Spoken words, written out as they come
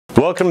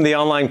Welcome to the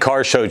Online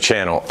Car Show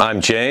channel.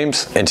 I'm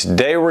James, and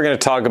today we're going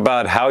to talk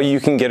about how you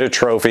can get a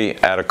trophy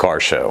at a car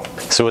show.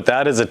 So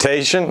without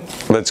hesitation,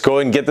 let's go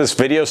ahead and get this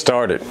video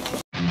started.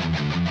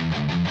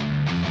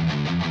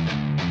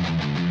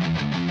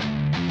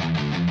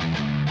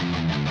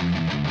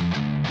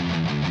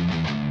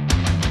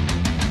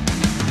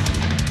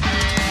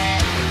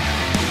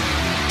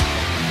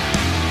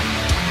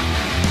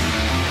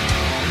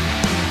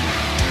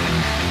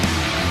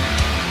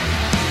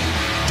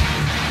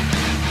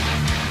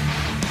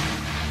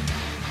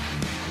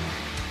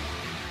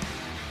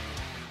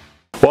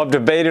 Well, I've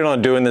debated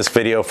on doing this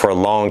video for a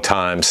long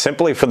time,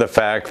 simply for the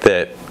fact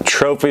that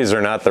trophies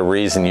are not the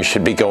reason you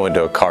should be going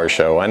to a car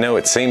show. I know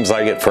it seems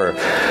like it for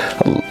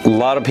a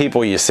lot of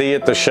people you see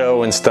at the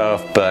show and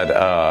stuff, but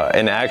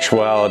in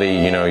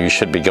actuality, you know, you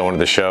should be going to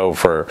the show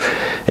for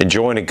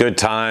enjoying a good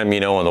time, you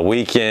know, on the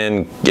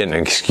weekend, getting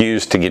an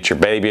excuse to get your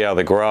baby out of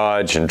the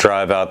garage and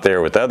drive out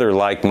there with other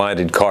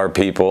like-minded car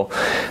people,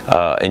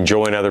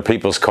 enjoying other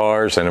people's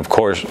cars, and of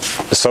course,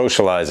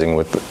 socializing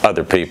with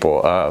other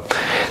people.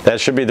 That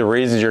should be the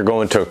reason you're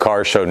going to a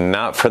car show,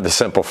 not for the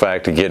simple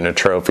fact of getting a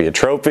trophy. A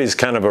trophy is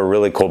kind of a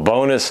really cool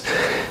bonus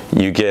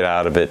you get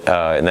out of it,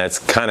 and that's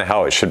kind of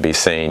how it should be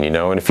seen, you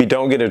know. And if you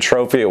don't get a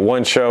trophy at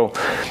one show,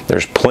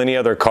 there's plenty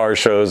other car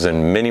shows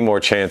and many more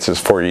chances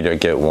for you to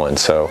get one.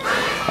 So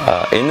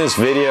in this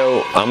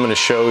video, I'm going to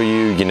show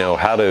you, you know,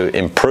 how to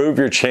improve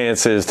your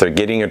chances to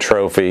getting a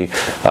trophy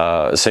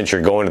since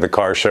you're going to the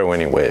car show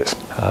anyways.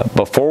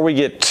 Before we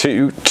get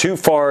too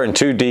far and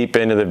too deep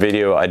into the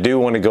video, I do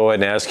want to go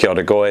ahead and ask y'all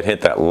to go ahead and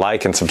hit that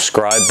like and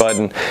subscribe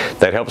button.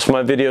 That helps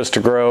my videos to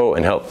grow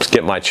and helps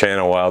get my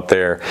channel out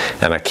there,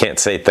 and I can't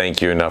say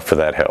thank you enough for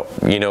that help.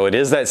 You know, it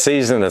is that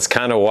season. That's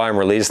kind of why I'm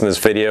releasing this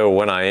video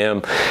when I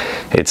am.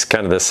 It's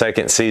kind of the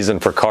second season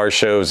for car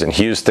shows in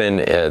Houston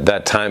at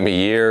that time of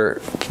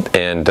year,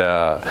 and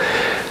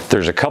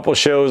there's a couple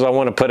shows I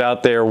want to put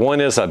out there.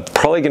 One is I'm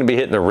probably going to be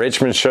hitting the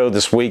Richmond show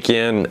this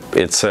weekend.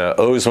 It's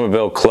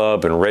Oldsmobile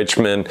Club in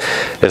Richmond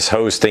is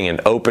hosting an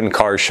open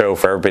car show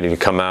for everybody to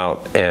come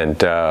out, and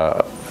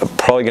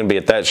probably going to be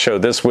at that show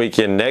this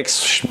weekend.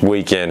 Next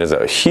weekend is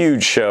a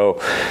huge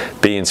show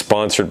being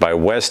sponsored by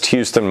West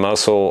Houston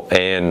Muscle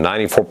and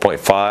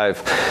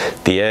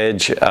 94.5 The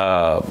Edge.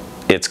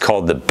 It's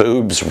called the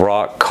Boobs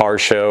Rock Car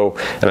Show,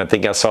 and I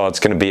think I saw it's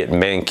going to be at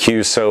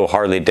Mancuso,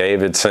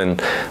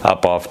 Harley-Davidson,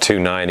 up off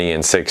 290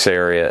 and 6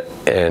 area.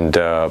 And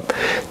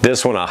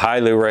this one I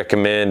highly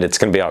recommend. It's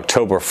going to be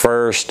October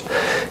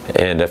 1st,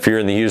 and if you're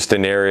in the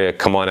Houston area,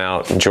 come on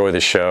out, enjoy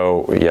the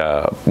show.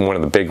 Yeah, one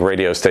of the big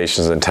radio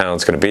stations in town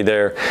is going to be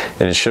there,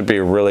 and it should be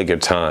a really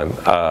good time.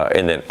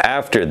 And then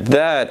after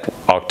that,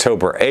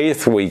 October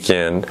 8th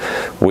weekend,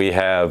 we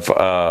have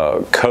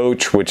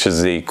Coach, which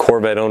is the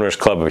Corvette Owners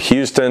Club of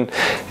Houston,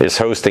 is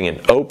hosting an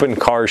open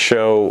car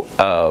show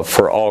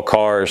for all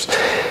cars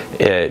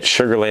at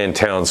Sugarland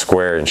Town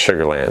Square in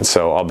Sugarland.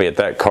 So I'll be at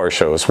that car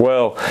show as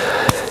well.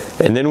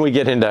 And then we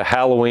get into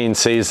Halloween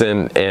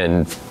season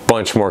and a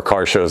bunch more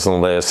car shows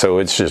on the list. So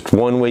it's just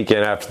one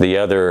weekend after the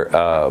other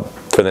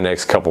for the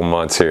next couple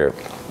months here.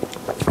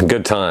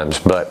 Good times.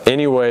 But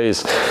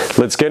anyways,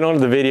 let's get on to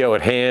the video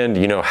at hand.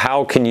 You know,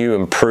 how can you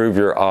improve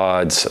your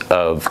odds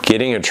of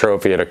getting a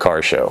trophy at a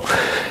car show?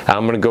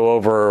 I'm going to go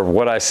over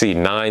what I see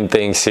 9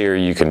 things here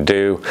you can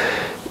do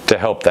to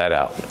help that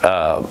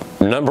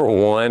out. Number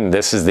one,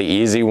 this is the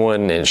easy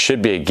one, and it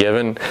should be a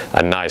given,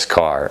 a nice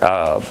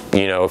car.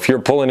 You know, if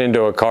you're pulling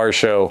into a car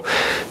show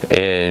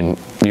and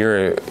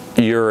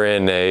you're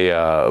in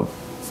a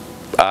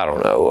I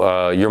don't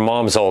know, your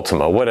mom's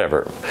Ultima,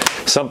 whatever,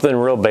 something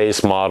real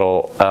base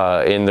model,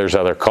 and there's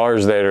other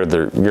cars there.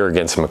 You're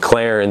against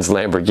McLarens,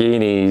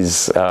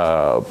 Lamborghinis,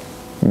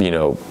 you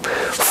know,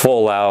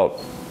 full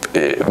out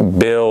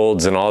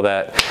builds and all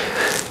that.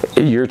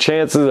 Your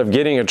chances of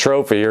getting a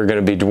trophy are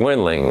going to be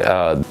dwindling.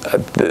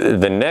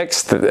 The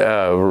next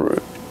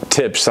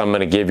tips I'm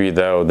going to give you,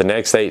 though, the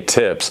next 8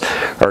 tips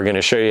are going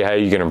to show you how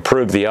you can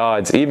improve the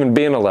odds, even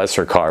being a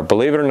lesser car.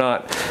 Believe it or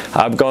not,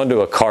 I've gone to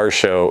a car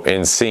show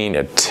and seen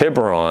a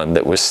Tiburon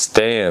that was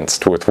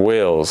stanced with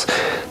wheels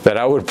that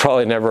I would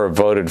probably never have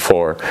voted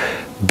for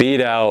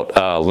beat out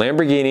a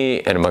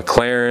Lamborghini and a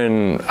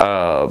McLaren,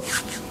 I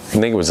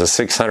think it was a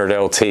 600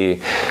 LT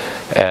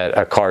at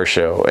a car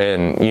show.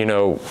 And, you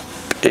know,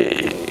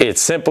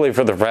 it's simply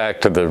for the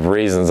fact of the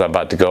reasons I'm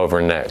about to go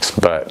over next.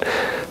 But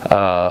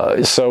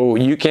so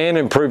you can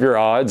improve your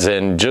odds,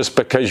 and just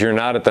because you're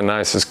not at the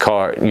nicest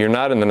car, you're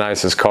not in the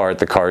nicest car at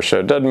the car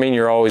show, doesn't mean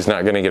you're always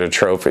not going to get a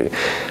trophy.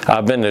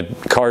 I've been to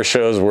car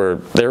shows where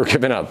they were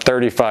giving out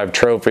 35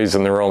 trophies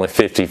and there were only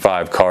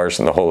 55 cars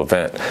in the whole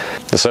event.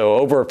 So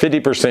over a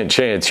 50%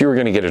 chance you were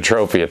going to get a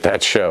trophy at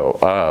that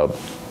show.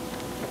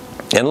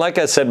 And like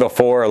I said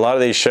before, a lot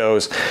of these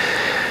shows,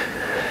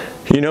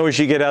 you know, as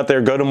you get out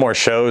there, go to more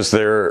shows,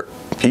 you're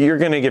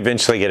going to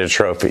eventually get a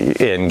trophy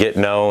and get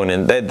known,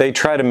 and they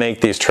try to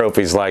make these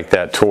trophies like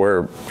that to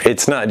where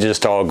it's not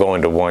just all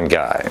going to one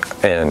guy.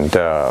 And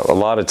a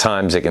lot of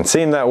times it can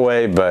seem that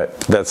way, but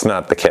that's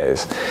not the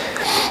case.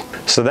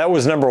 So that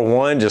was number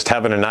one, just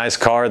having a nice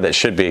car. That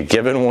should be a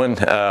given one.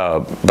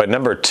 But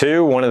number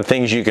two, one of the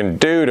things you can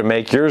do to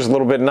make yours a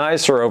little bit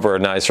nicer over a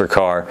nicer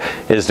car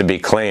is to be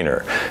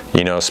cleaner.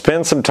 You know,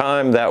 spend some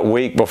time that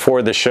week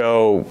before the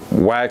show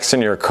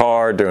waxing your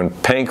car, doing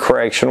paint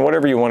correction,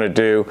 whatever you want to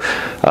do.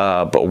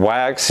 But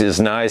wax is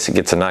nice. It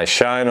gets a nice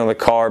shine on the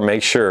car.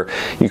 Make sure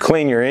you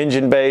clean your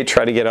engine bay.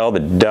 Try to get all the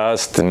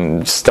dust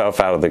and stuff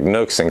out of the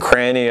nooks and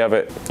cranny of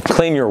it.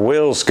 Clean your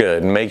wheels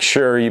good. Make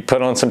sure you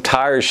put on some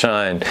tire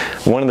shine.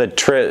 One of the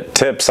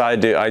tips I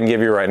can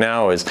give you right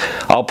now is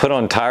I'll put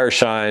on tire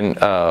shine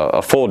a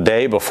full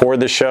day before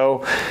the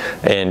show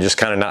and just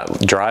kind of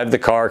not drive the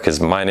car, because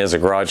mine is a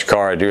garage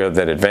car. I do have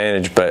that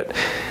advantage, but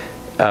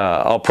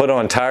I'll put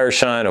on tire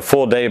shine a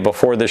full day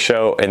before the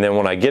show, and then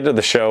when I get to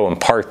the show and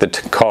park the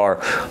car,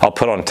 I'll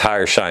put on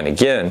tire shine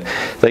again.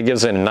 That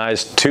gives it a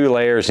nice 2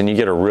 layers, and you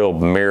get a real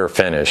mirror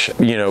finish.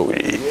 You know,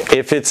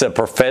 if it's a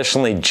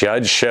professionally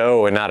judged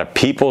show and not a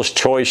people's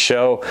choice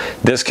show,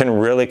 this can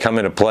really come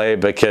into play,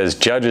 because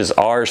judges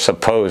are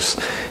supposed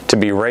to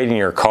be rating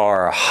your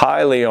car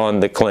highly on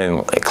the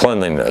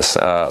cleanliness.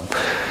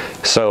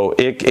 So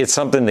it's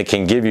something that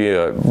can give you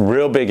a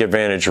real big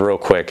advantage real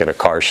quick at a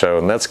car show,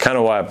 and that's kind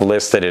of why I've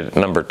listed it at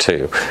number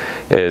 2,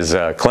 is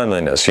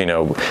cleanliness. You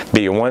know,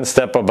 be one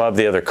step above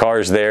the other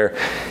cars there,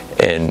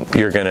 and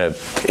you're going to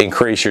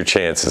increase your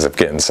chances of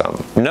getting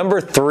some.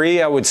 Number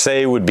 3, I would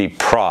say, would be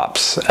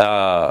props.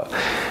 And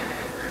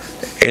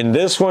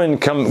this one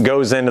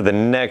goes into the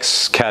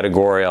next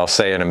category I'll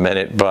say in a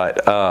minute,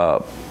 but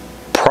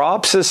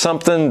props is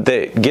something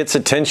that gets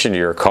attention to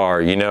your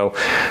car, you know,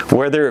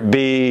 whether it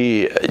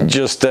be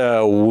just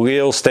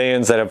wheel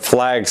stands that have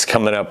flags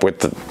coming up with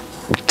the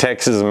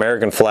Texas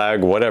American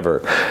flag,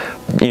 whatever.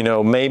 You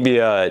know, maybe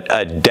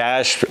a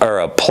dash or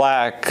a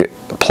plaque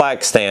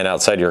stand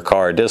outside your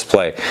car, a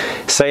display,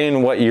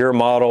 saying what your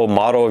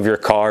model of your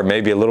car,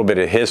 maybe a little bit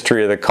of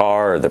history of the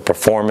car or the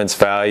performance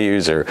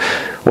values or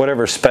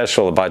whatever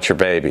special about your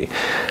baby.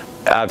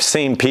 I've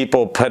seen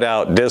people put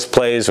out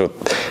displays with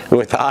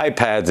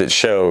iPads that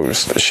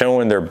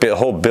showing their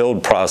whole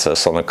build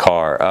process on the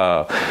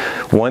car.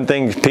 One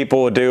thing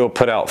people will do will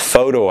put out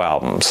photo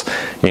albums,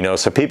 you know,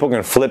 so people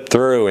can flip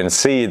through and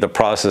see the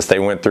process they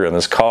went through in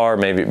this car,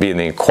 maybe it be in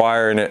the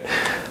acquiring it,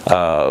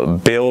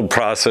 build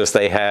process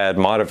they had,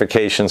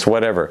 modifications,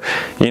 whatever.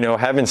 You know,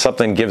 having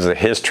something gives a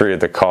history of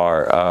the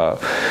car,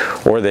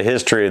 or the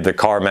history of the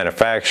car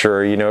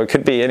manufacturer. You know, it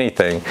could be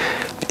anything.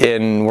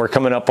 And we're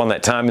coming up on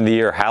that time of the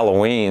year,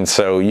 Halloween,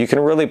 so you can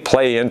really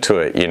play into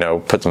it, you know,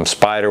 put some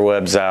spider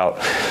webs out,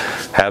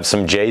 have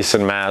some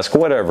Jason mask,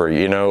 whatever,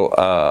 you know,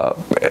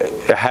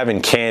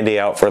 having candy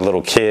out for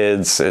little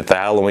kids at the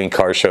Halloween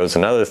car show is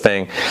another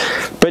thing,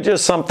 but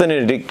just something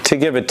to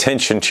give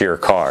attention to your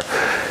car.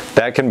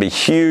 That can be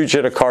huge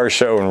at a car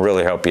show and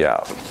really help you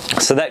out.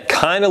 So that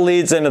kind of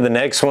leads into the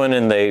next one,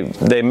 and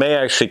they may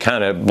actually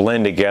kind of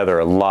blend together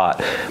a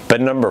lot.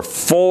 But number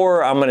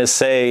 4, I'm going to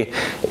say,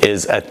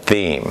 is a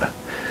theme.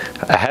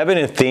 Having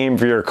a theme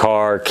for your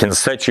car can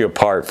set you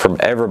apart from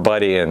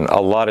everybody, and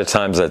a lot of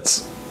times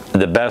that's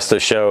the best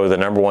of show, the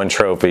number 1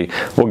 trophy.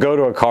 We'll go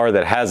to a car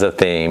that has a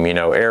theme, you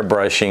know,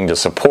 airbrushing to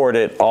support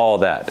it, all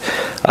that.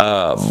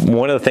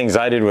 One of the things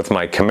I did with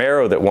my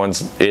Camaro that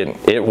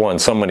won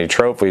so many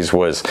trophies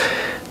was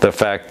the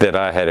fact that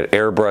I had an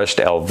airbrushed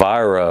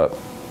Elvira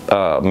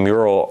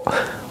mural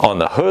on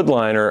the hood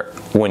liner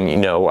when, you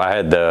know, I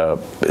had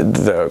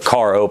the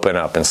car open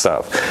up and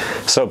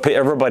stuff. So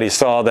everybody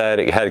saw that.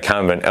 It had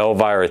kind of an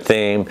Elvira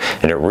theme,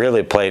 and it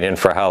really played in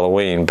for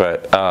Halloween.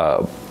 But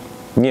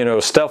you know,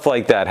 stuff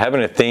like that,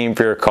 having a theme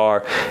for your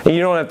car. And you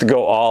don't have to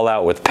go all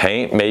out with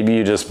paint. Maybe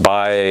you just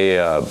buy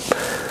a,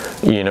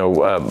 you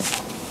know,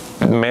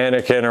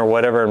 mannequin or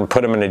whatever and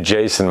put them in a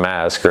Jason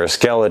mask or a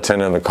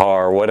skeleton in the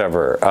car or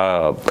whatever.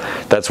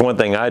 That's one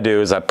thing I do,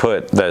 is I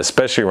put,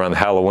 especially around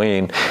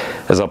Halloween,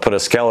 is I'll put a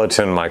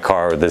skeleton in my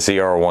car with the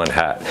ZR1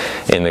 hat,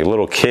 and the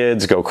little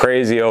kids go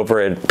crazy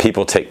over it.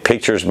 People take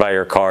pictures by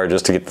your car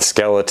just to get the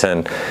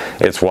skeleton.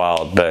 It's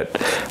wild.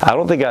 But I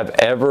don't think I've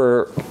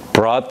ever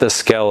brought the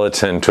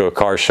skeleton to a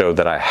car show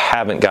that I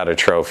haven't got a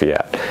trophy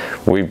at.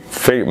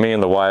 Me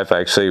and the wife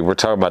actually were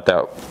talking about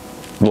that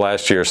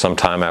last year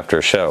sometime after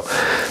a show.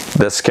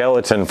 The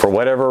skeleton, for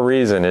whatever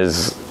reason,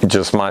 is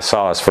just my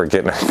sauce for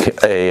getting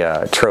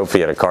a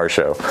trophy at a car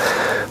show.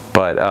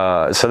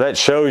 But so that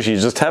shows you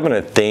just having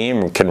a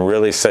theme can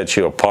really set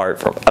you apart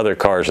from other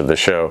cars at the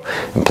show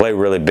and play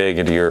really big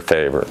into your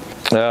favor.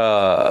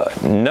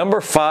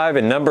 Number 5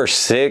 and number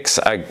 6,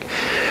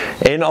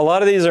 and a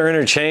lot of these are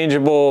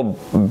interchangeable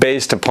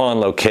based upon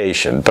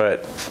location,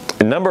 but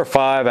number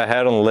 5 I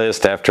had on the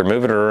list after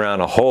moving it around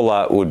a whole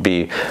lot would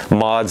be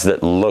mods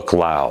that look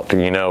loud.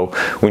 You know,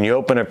 when you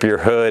open up your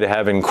hood,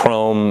 having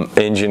chrome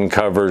engine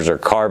covers or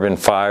carbon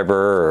fiber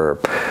or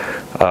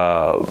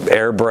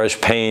airbrush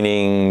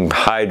painting,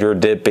 hydro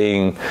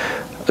dipping,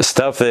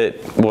 stuff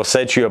that will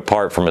set you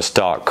apart from a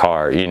stock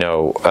car, you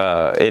know,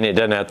 and it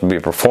doesn't have to be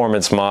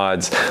performance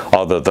mods,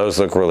 although those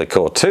look really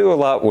cool too a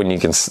lot when you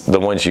can, the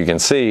ones you can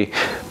see,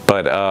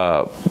 but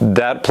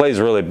that plays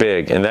really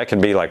big, and that can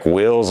be like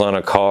wheels on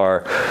a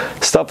car,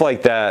 stuff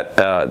like that,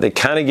 that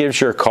kind of gives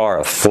your car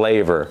a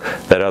flavor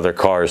that other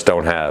cars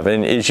don't have.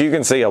 And as you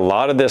can see, a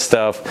lot of this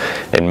stuff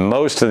and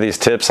most of these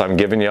tips I'm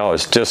giving y'all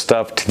is just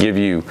stuff to give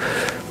you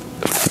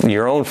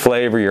your own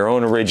flavor, your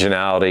own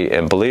originality,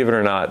 and believe it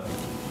or not,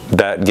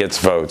 that gets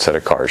votes at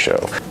a car show.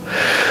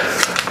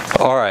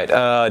 All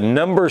right,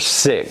 number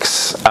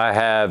 6 I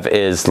have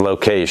is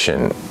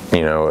location.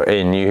 You know,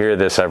 and you hear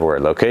this everywhere,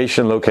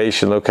 location,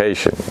 location,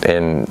 location.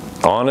 And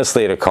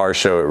honestly, at a car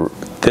show,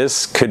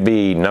 this could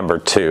be number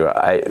 2.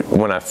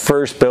 When I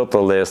first built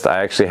the list,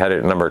 I actually had it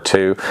at number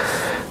 2,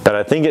 but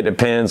I think it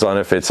depends on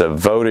if it's a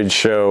voted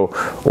show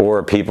or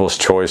a people's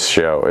choice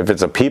show. If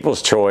it's a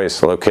people's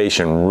choice,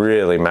 location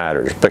really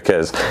matters,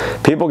 because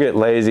people get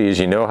lazy, as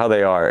you know how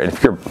they are, and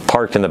if you're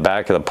parked in the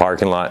back of the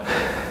parking lot,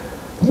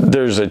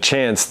 there's a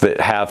chance that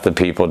half the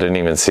people didn't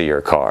even see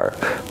your car.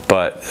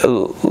 But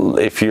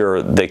if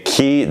you're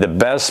the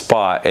best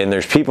spot, and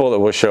there's people that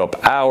will show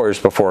up hours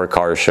before a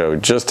car show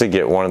just to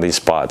get one of these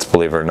spots,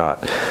 believe it or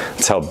not.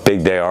 That's how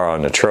big they are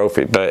on the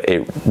trophy, but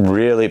it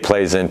really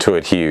plays into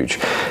it huge,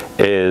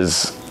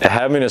 is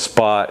having a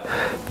spot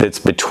that's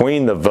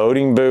between the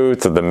voting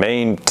booth or the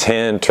main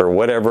tent or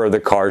whatever of the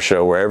car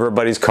show where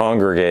everybody's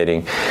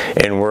congregating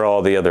and where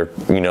all the other,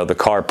 you know, the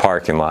car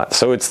parking lot.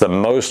 So it's the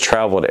most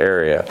traveled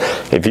area.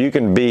 If you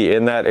can be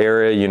in that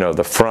area, you know,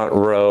 the front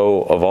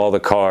row of all the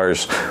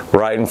cars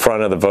right in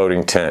front of the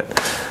voting tent,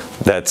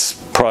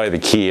 that's probably the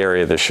key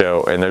area of the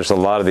show. And there's a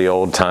lot of the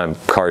old time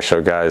car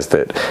show guys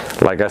that,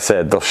 like I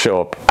said, they'll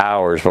show up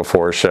hours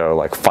before a show,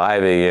 like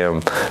 5 a.m.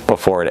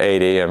 before an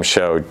 8 a.m.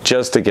 show,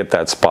 just to get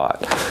that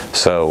spot.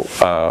 So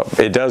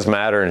it does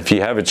matter, and if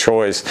you have a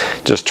choice,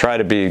 just try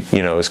to be,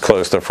 you know, as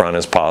close to the front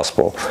as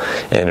possible,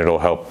 and it'll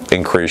help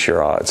increase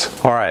your odds.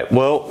 All right,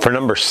 well, for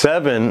number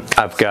 7,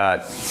 I've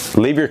got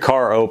leave your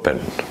car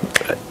open.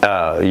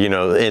 You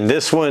know, in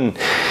this one,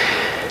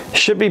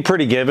 should be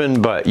pretty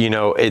given, but you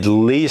know, at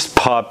least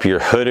pop your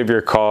hood of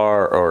your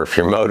car, or if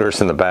your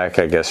motor's in the back,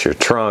 I guess your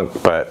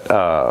trunk. But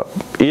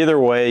either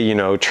way, you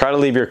know, try to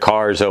leave your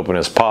car as open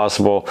as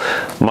possible.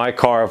 My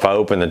car, if I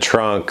open the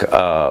trunk,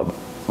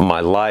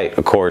 my light,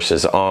 of course,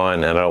 is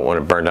on, and I don't want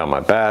to burn down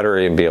my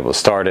battery and be able to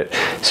start it.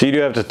 So you do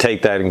have to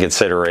take that in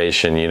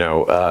consideration. You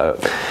know,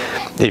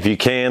 if you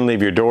can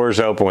leave your doors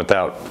open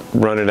without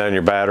running down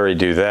your battery,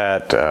 do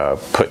that.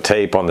 Put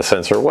tape on the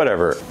sensor,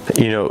 whatever.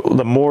 You know,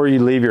 the more you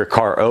leave your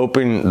car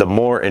open, the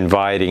more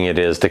inviting it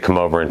is to come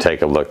over and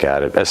take a look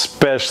at it,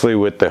 especially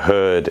with the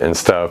hood and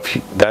stuff.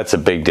 That's a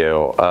big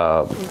deal.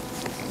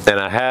 And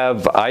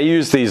I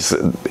use these,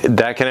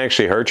 that can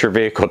actually hurt your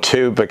vehicle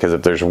too, because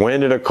if there's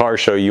wind at a car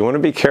show, you want to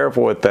be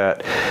careful with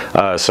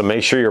that. So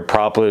make sure you're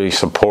properly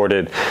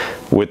supported.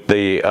 With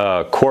the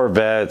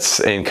Corvettes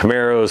and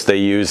Camaros, they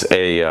use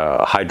a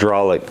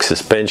hydraulic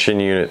suspension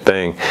unit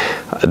thing.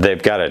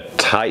 They've got a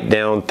tight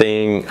down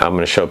thing. I'm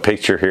going to show a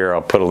picture here.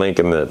 I'll put a link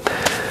in the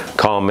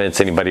comments,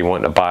 anybody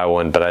wanting to buy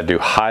one, but I do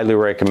highly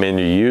recommend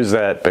you use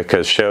that,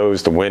 because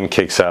shows, the wind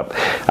kicks up.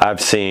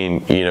 I've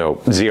seen, you know,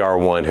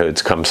 ZR1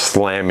 hoods come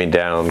slamming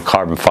down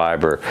carbon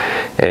fiber,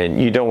 and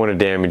you don't want to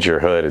damage your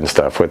hood and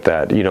stuff with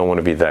that. You don't want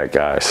to be that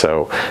guy.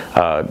 So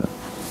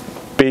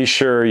be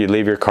sure you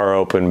leave your car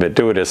open, but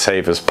do it as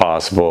safe as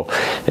possible,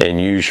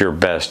 and use your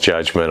best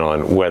judgment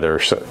on whether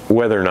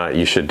or not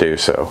you should do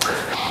so.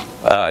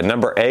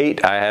 Number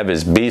 8 I have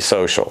is be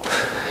social.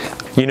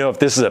 You know, if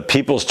this is a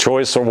People's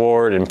Choice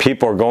Award and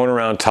people are going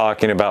around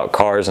talking about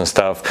cars and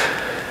stuff,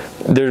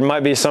 there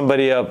might be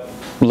somebody up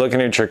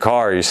looking at your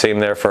car. You see them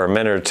there for a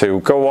minute or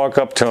two. Go walk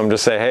up to them to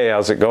say, hey,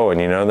 how's it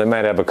going? You know, they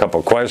might have a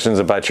couple questions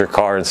about your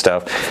car and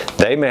stuff.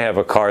 They may have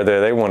a car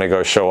there they want to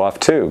go show off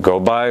too. Go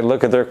by,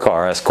 look at their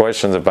car, ask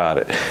questions about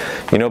it.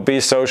 You know, be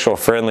social,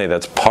 friendly.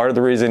 That's part of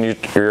the reason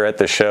you're at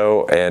the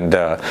show, and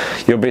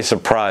you'll be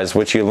surprised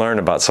what you learn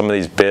about some of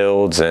these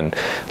builds and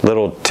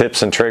little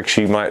tips and tricks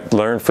you might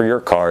learn for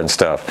your car and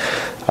stuff.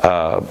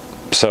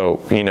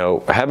 So, you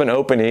know, have an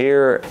open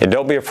ear, and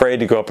don't be afraid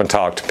to go up and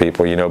talk to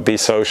people. You know, be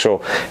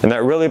social, and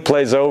that really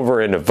plays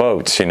over into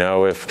votes. You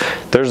know, if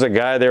there's a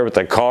guy there with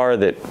a car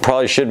that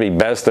probably should be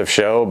best of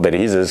show, but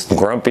he's this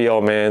grumpy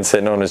old man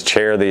sitting on his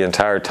chair the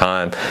entire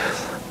time,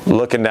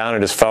 looking down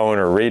at his phone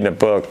or reading a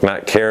book,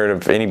 not caring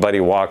if anybody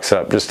walks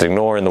up, just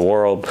ignoring the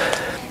world,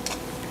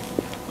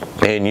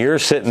 and you're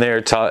sitting there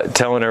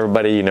telling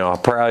everybody, you know, how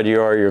proud you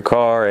are of your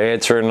car,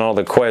 answering all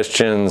the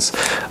questions,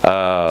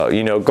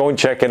 you know, going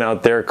checking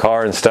out their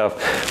car and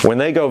stuff. When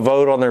they go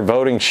vote on their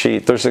voting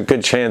sheet, there's a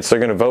good chance they're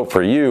going to vote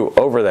for you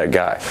over that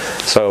guy.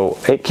 So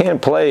it can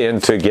play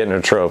into getting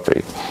a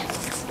trophy.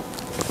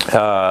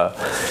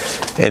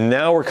 And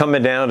now we're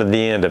coming down to the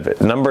end of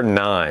it. Number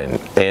 9,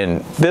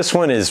 and this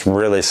one is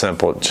really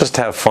simple. Just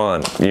have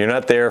fun. You're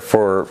not there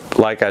for,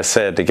 like I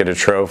said, to get a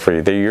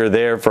trophy. You're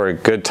there for a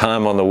good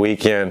time on the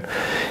weekend,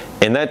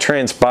 And that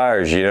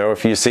transpires, you know,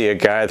 if you see a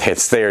guy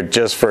that's there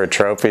just for a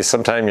trophy,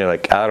 sometimes you're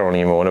like, I don't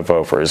even want to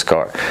vote for his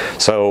car.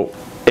 So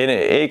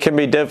it can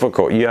be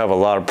difficult. You have a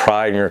lot of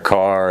pride in your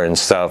car and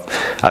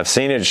stuff. I've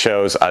seen it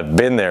shows. I've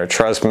been there,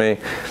 trust me,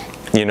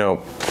 you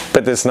know,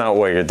 but that's not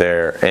why you're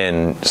there.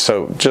 And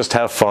so just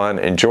have fun,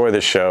 enjoy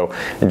the show,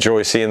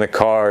 enjoy seeing the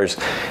cars,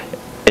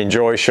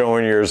 enjoy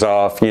showing yours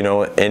off, you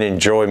know, and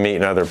enjoy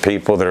meeting other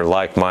people that are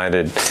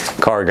like-minded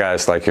car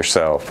guys like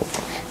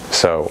yourself.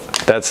 So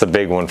that's the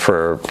big one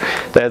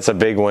that's a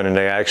big one, and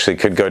they actually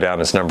could go down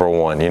as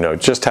 #1. You know,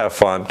 just have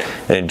fun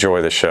and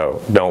enjoy the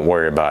show. Don't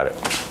worry about it.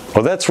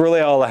 Well, that's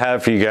really all I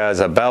have for you guys.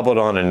 I babbled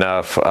on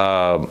enough.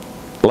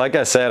 Like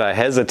I said, I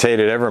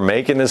hesitated ever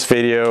making this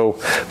video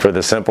for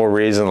the simple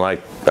reason,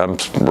 like I'm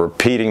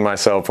repeating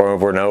myself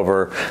over and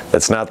over.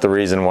 That's not the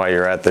reason why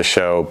you're at the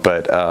show,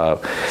 but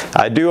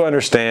I do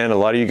understand a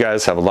lot of you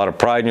guys have a lot of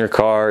pride in your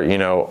car. You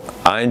know,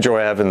 I enjoy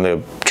having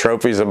the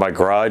trophies in my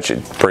garage.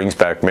 It brings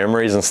back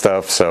memories and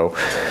stuff, so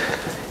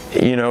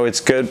you know, it's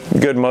good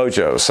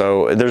mojo.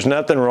 So there's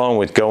nothing wrong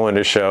with going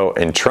to show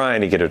and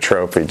trying to get a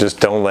trophy. Just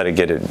don't let it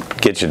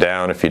get you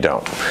down if you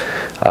don't.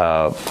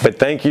 But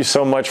thank you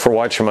so much for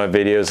watching my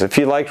videos. If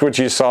you liked what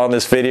you saw in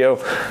this video,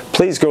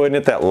 please go ahead and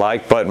hit that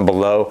like button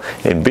below,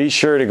 and be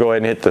sure to go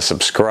ahead and hit the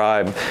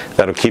subscribe.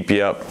 That'll keep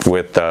you up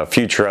with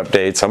future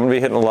updates. I'm gonna be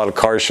hitting a lot of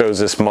car shows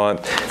this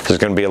month. There's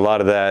gonna be a lot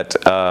of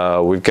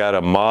that. We've got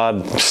a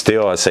mod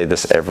still. I say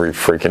this every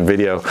freaking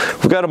video.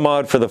 We've got a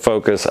mod for the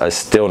Focus I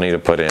still need to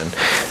put in.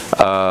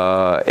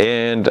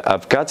 And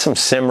I've got some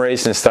sim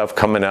racing stuff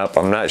coming up.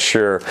 I'm not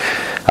sure.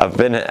 I've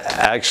been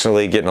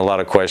actually getting a lot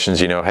of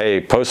questions, you know,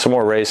 hey, post some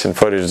more racing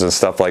footage and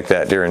stuff like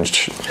that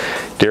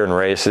during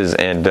races,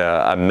 and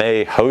I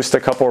may host a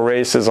couple of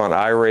races on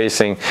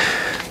iRacing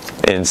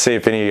and see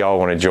if any of y'all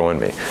want to join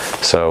me.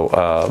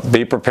 So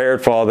be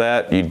prepared for all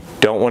that. You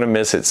don't want to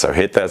miss it, so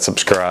hit that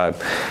subscribe.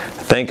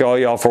 Thank all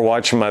y'all for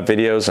watching my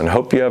videos, and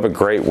hope you have a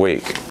great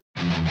week.